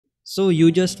So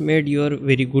you just made your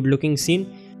very good looking scene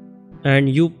and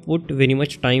you put very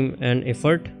much time and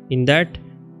effort in that,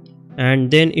 and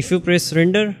then if you press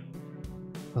render,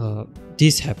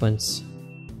 this happens.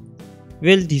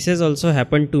 Well, this has also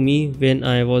happened to me when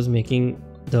I was making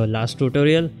the last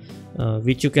tutorial,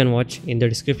 which you can watch in the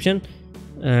description,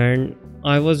 and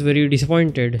I was very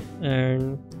disappointed,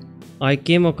 and I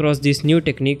came across this new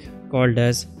technique called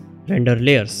as render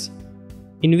layers,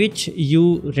 in which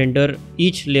you render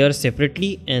each layer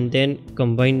separately and then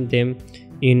combine them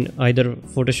in either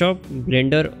Photoshop,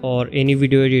 Blender or any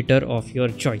video editor of your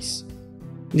choice.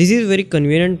 This is a very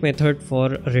convenient method for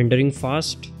rendering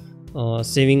fast,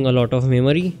 saving a lot of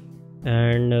memory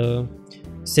and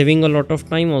saving a lot of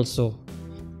time also.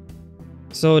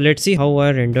 So let's see how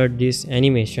I rendered this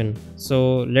animation.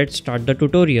 So let's start the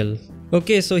tutorial.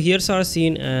 Okay, so here's our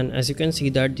scene, and as you can see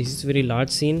that this is very large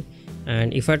scene,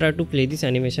 and if I try to play this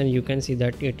animation you can see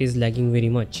that it is lagging very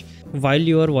much. While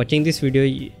you are watching this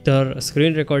video, the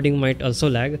screen recording might also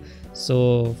lag,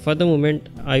 so for the moment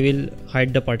I will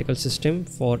hide the particle system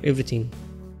for everything.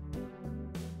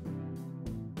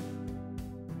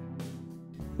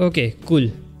 Okay,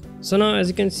 cool. So now as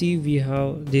you can see we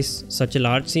have this such a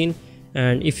large scene,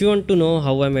 and if you want to know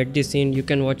how I made this scene you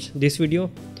can watch this video,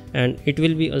 and it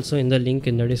will be also in the link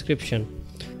in the description.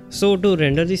 So to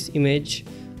render this image,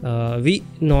 we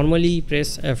normally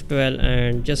press F12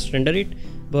 and just render it,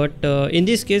 but in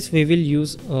this case we will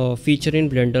use a feature in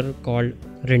Blender called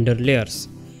render layers.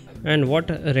 And what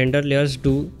render layers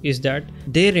do is that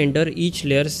they render each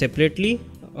layer separately.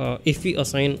 If we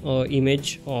assign an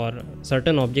image or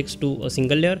certain objects to a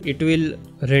single layer, it will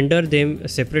render them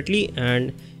separately,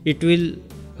 and it will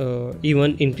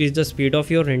even increase the speed of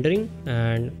your rendering,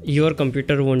 and your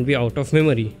computer won't be out of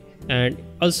memory. And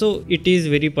also it is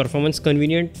very performance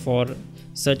convenient for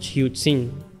such huge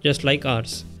scene just like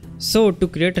ours. So to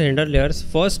create render layers,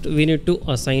 first we need to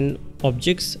assign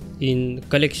objects in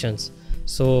collections.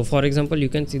 So for example you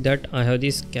can see that I have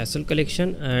this castle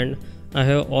collection, and I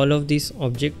have all of these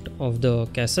objects of the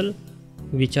castle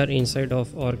which are inside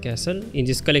of our castle in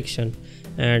this collection,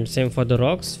 and same for the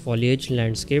rocks, foliage,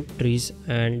 landscape, trees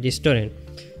and this terrain.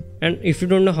 And if you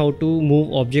don't know how to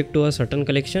move object to a certain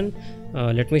collection,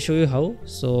 let me show you how.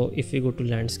 So if we go to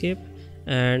landscape,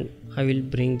 and I will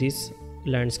bring this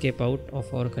landscape out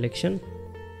of our collection.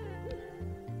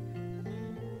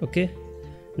 Okay,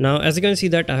 now as you can see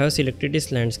that I have selected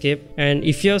this landscape, and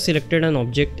if you have selected an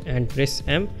object and press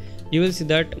M, you will see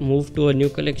that move to a new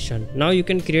collection. Now you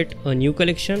can create a new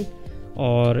collection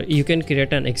or you can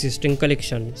create an existing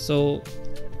collection. So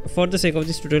for the sake of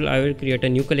this tutorial I will create a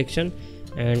new collection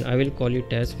and I will call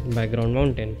it as background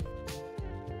mountain.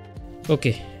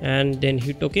 Okay, and then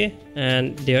hit OK,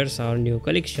 and there's our new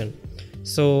collection.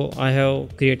 So I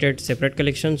have created separate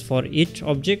collections for each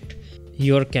object,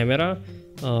 your camera,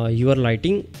 your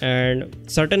lighting, and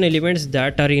certain elements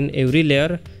that are in every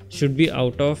layer should be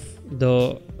out of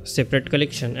the separate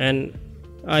collection, and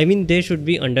I mean they should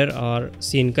be under our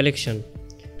scene collection.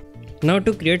 Now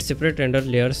to create separate render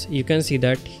layers, you can see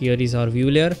that here is our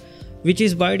view layer, which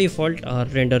is by default our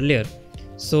render layer.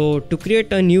 So to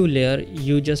create a new layer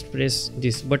you just press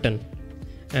this button,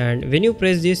 and when you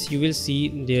press this you will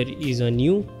see there is a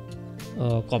new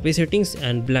copy settings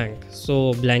and blank.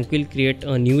 So blank will create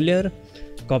a new layer,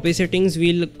 copy settings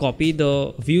will copy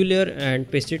the view layer and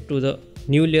paste it to the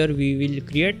new layer we will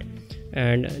create,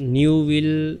 and new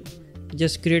will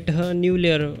just create a new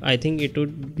layer. I think it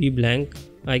would be blank,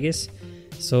 I guess.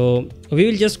 So we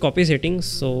will just copy settings,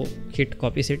 so hit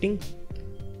copy setting.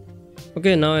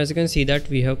 Okay, now as you can see that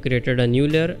we have created a new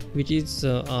layer which is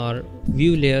our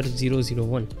view layer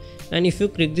 001, and if you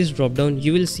click this drop down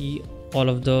you will see all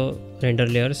of the render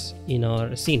layers in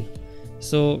our scene.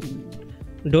 So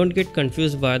don't get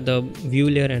confused by the view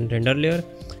layer and render layer,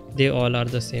 they all are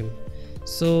the same.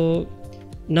 So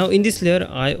now in this layer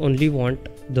I only want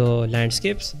the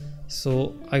landscapes,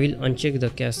 so I will uncheck the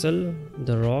castle,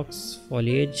 the rocks,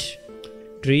 foliage,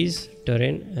 trees,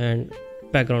 terrain and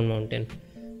background mountain.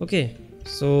 Okay,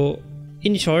 so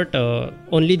in short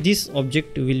only this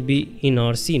object will be in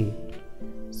our scene.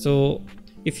 So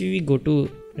if we go to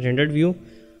rendered view,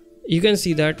 you can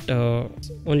see that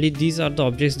only these are the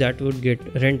objects that would get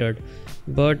rendered,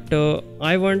 but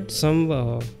I want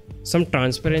some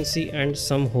transparency and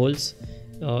some holes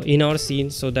in our scene,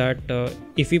 so that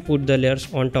if we put the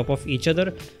layers on top of each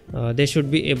other they should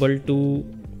be able to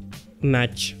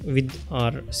match with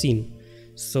our scene.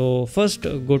 So first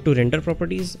go to render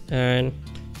properties, and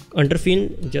under fill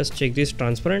just check this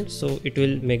transparent, so it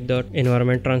will make the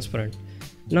environment transparent.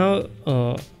 Now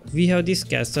we have this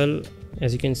castle,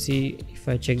 as you can see if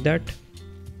I check that,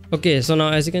 Okay, so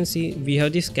now as you can see, we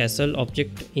have this castle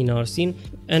object in our scene,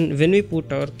 and when we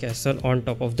put our castle on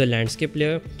top of the landscape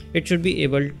layer, it should be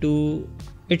able to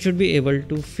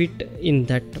fit in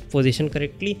that position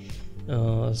correctly.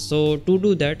 So to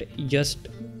do that, just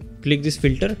click this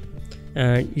filter,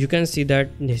 and you can see that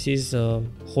this is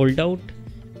hold out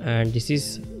and this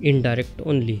is indirect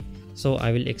only. So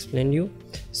I will explain you.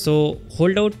 So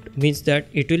hold out means that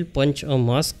it will punch a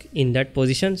mask in that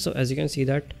position. So as you can see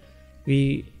that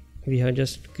we have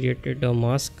just created a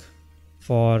mask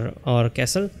for our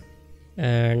castle,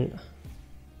 and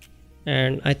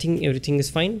I think everything is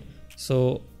fine.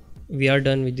 So we are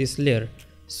done with this layer.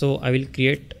 So I will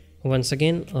create once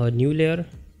again a new layer.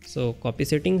 So copy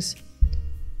settings,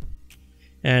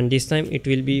 and this time it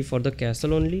will be for the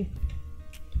castle only.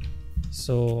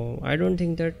 So I don't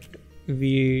think that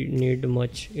we need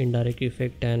much indirect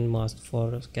effect and mask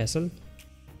for castle.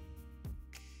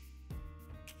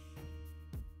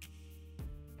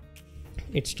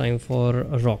 It's time for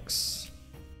rocks,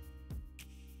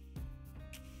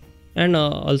 and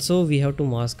also we have to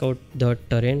mask out the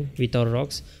terrain with our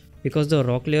rocks, because the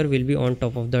rock layer will be on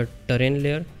top of the terrain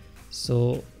layer.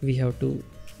 So we have to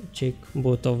check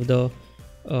both of the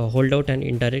hold out and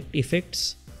indirect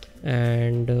effects,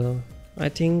 and I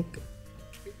think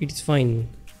it's fine.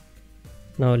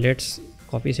 Now let's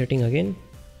copy setting again,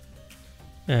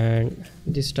 and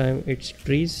this time it's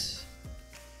trees.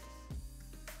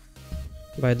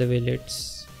 By the way,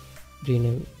 let's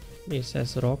rename this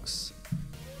as rocks.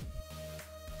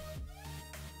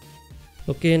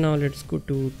 Okay, now let's go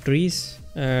to trees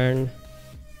and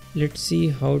let's see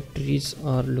how trees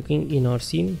are looking in our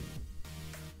scene.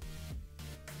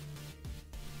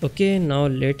 Okay, now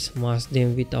let's mask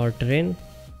them with our terrain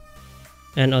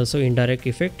and also indirect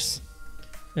effects,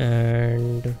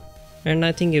 and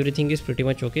I think everything is pretty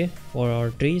much okay for our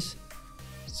trees.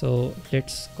 So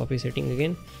let's copy setting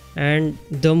again, and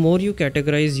the more you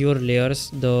categorize your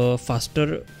layers, the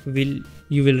faster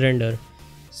you will render.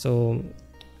 So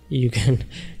you can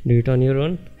do it on your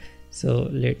own. So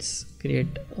let's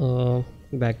create a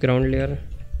background layer,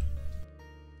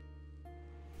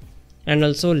 and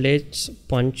also let's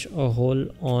punch a hole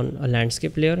on a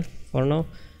landscape layer for now,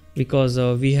 because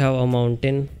we have a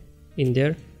mountain in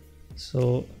there.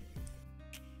 So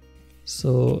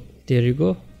there you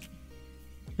go.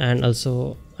 And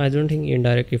also I don't think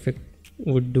indirect effect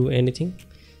would do anything.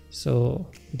 So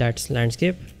that's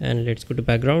landscape, and let's go to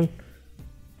background.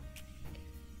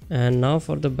 And now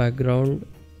for the background,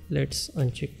 let's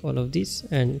uncheck all of these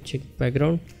and check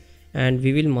background, and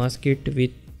we will mask it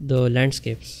with the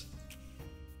landscapes,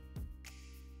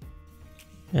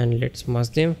 and let's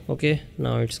mask them. Okay,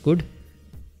 now it's good.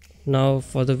 Now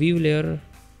for the view layer,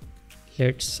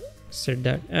 let's set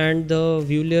that, and the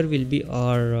view layer will be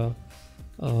our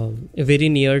very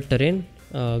near terrain,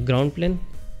 ground plane,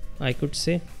 I could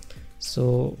say.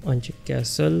 So uncheck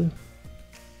castle.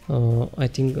 I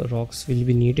think rocks will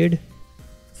be needed,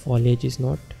 foliage is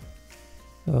not,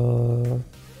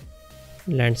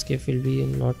 landscape will be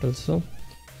not also,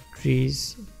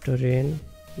 trees, terrain,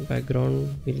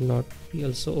 background will not be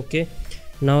also. Okay,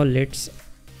 now let's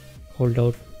hold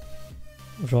out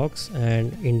rocks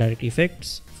and indirect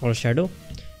effects for shadow,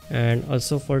 and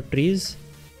also for trees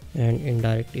and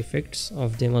indirect effects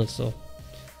of them also.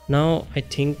 Now I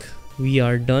think we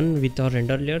are done with our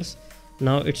render layers.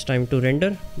 Now it's time to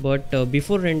render, but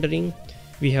before rendering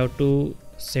we have to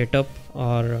set up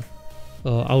our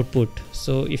output.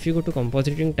 So if you go to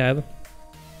compositing tab,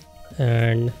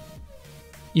 and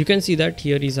you can see that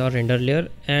here is our render layer,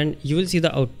 and you will see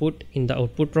the output in the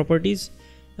output properties,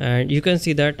 and you can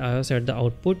see that I have set the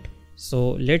output.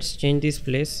 So let's change this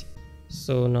place.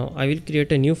 So now I will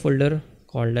create a new folder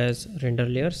called as render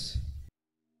layers,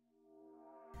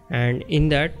 and in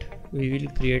that we will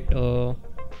create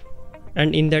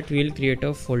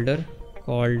a folder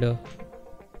called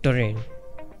terrain,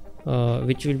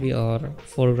 which will be our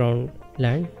foreground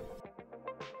land.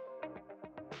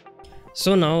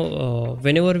 So now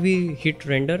whenever we hit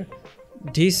render,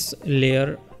 this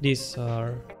layer,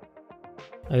 I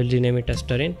will rename it as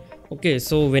terrain. Okay,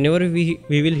 so whenever we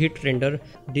will hit render,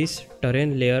 this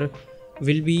terrain layer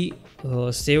will be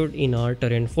saved in our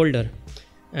terrain folder.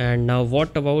 And now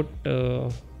what about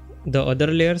the other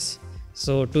layers?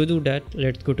 So to do that,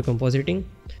 let's go to compositing.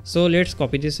 So let's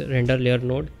copy this render layer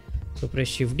node. So press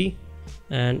Shift D,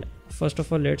 and first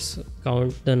of all let's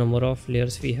count the number of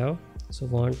layers we have. So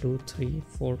 1 2 3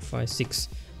 4 5 6.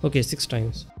 Okay, 6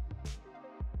 times.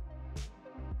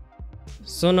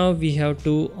 So now we have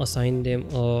to assign them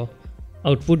a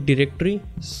output directory.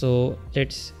 So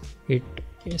let's hit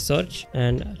search,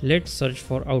 and let's search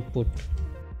for output.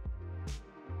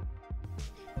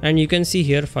 and you can see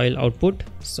here file output.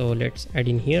 So let's add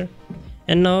in here,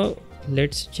 and now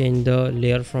let's change the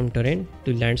layer from terrain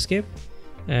to landscape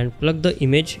and plug the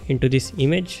image into this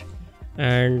image,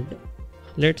 and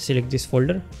let's select this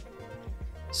folder.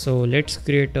 So let's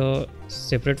create a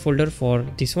separate folder for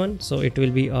this one, so it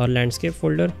will be our landscape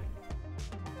folder.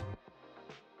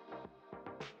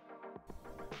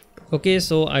 Okay,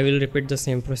 so I will repeat the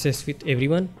same process with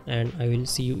everyone, and I will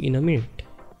see you in a minute.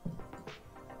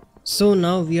 So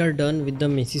now we are done with the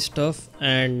messy stuff,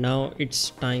 and now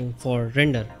it's time for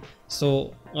render.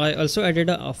 So I also added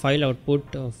a file output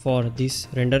for this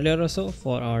render layer also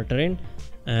for our terrain,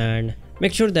 and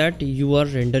make sure that you are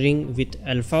rendering with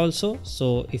alpha also.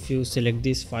 So if you select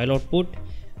this file output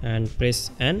and press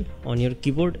N on your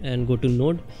keyboard and go to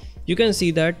node, you can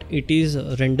see that it is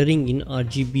rendering in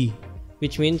RGB,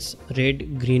 which means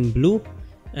red, green, blue,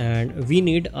 and we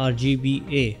need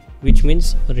RGBA, which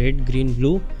means red, green,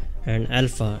 blue, and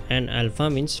alpha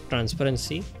means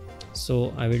transparency.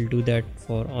 So I will do that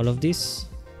for all of this.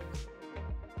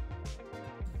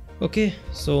 Okay,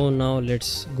 so now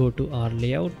let's go to our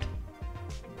layout,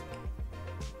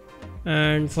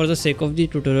 and for the sake of the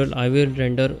tutorial I will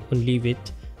render only with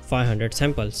 500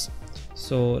 samples.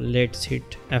 So let's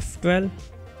hit F12,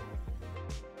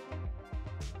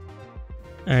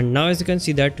 and now as you can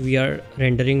see that we are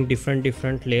rendering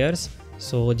different layers.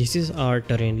 So this is our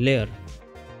terrain layer.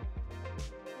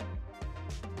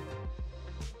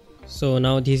 So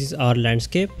now this is our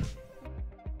landscape,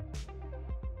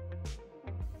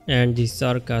 and this is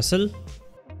our castle,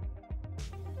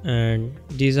 and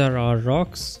these are our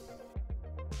rocks,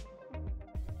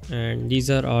 and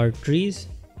these are our trees,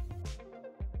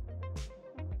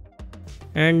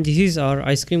 and this is our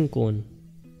ice cream cone.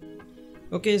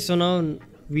 Okay, so now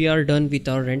we are done with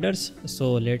our renders.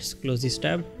 So let's close this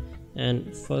tab,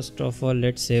 and first of all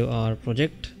let's save our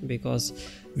project because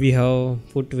we have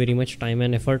put very much time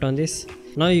and effort on this.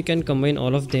 Now you can combine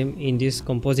all of them in this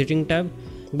compositing tab,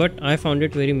 but I found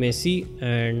it very messy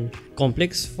and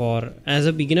complex for as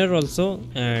a beginner also,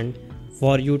 and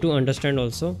for you to understand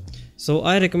also. So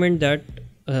I recommend that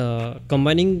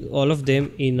combining all of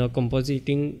them in a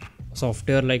compositing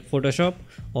software like Photoshop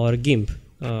or GIMP.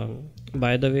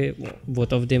 By the way,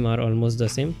 both of them are almost the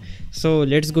same. So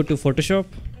let's go to Photoshop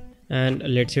and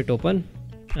let's hit open,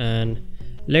 and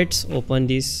let's open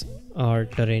this our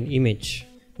terrain image.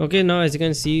 Okay, now as you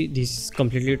can see this is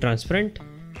completely transparent,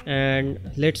 and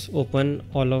let's open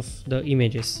all of the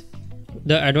images.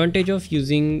 The advantage of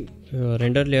using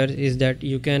render layers is that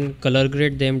you can color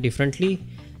grade them differently,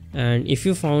 and if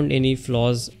you found any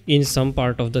flaws in some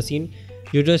part of the scene,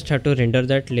 you just have to render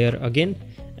that layer again.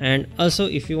 And also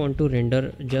if you want to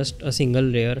render just a single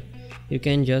layer, you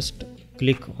can just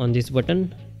click on this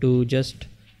button to just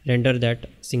render that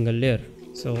single layer.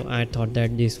 So I thought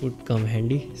that this would come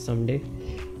handy someday.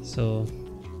 So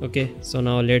okay, so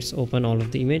now let's open all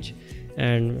of the image,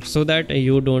 and so that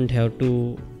you don't have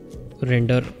to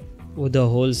render the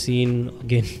whole scene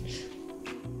again.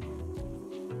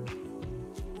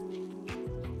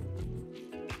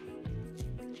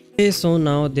 Okay, so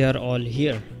now they are all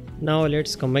here. Now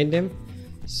let's combine them.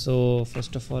 So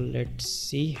first of all let's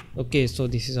see. Okay, so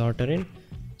this is our terrain,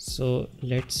 so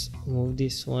let's move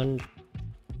this one.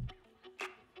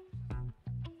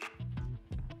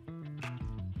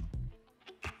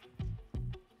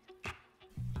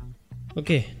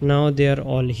 Okay, now they are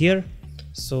all here,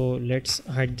 so let's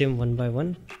hide them one by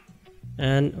one.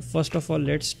 And first of all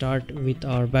let's start with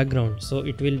our background. So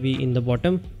it will be in the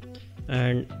bottom,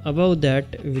 and above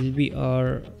that will be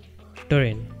our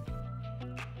terrain,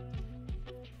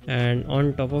 and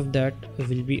on top of that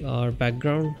will be our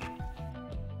background,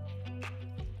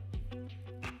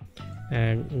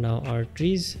 and now our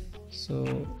trees. So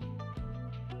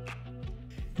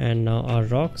and now our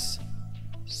rocks,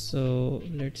 so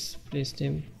let's place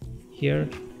them here.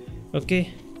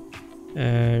 Okay,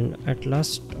 and at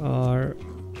last our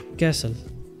castle.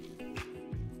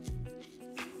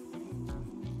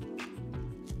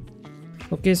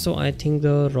 Okay, so I think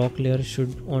the rock layer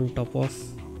should on top of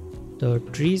the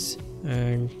trees,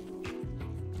 and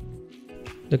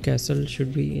the castle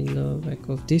should be in the back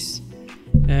of this.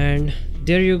 And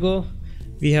there you go,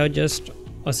 we have just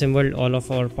assembled all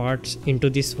of our parts into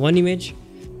this one image.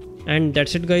 And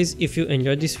that's it guys. If you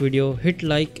enjoyed this video, hit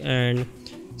like and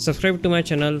subscribe to my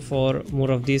channel for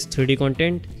more of this 3D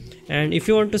content. And if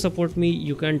you want to support me,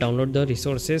 you can download the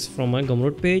resources from my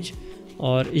Gumroad page,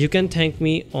 or you can thank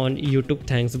me on YouTube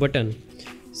thanks button.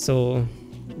 So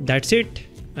that's it,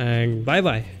 and bye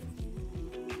bye.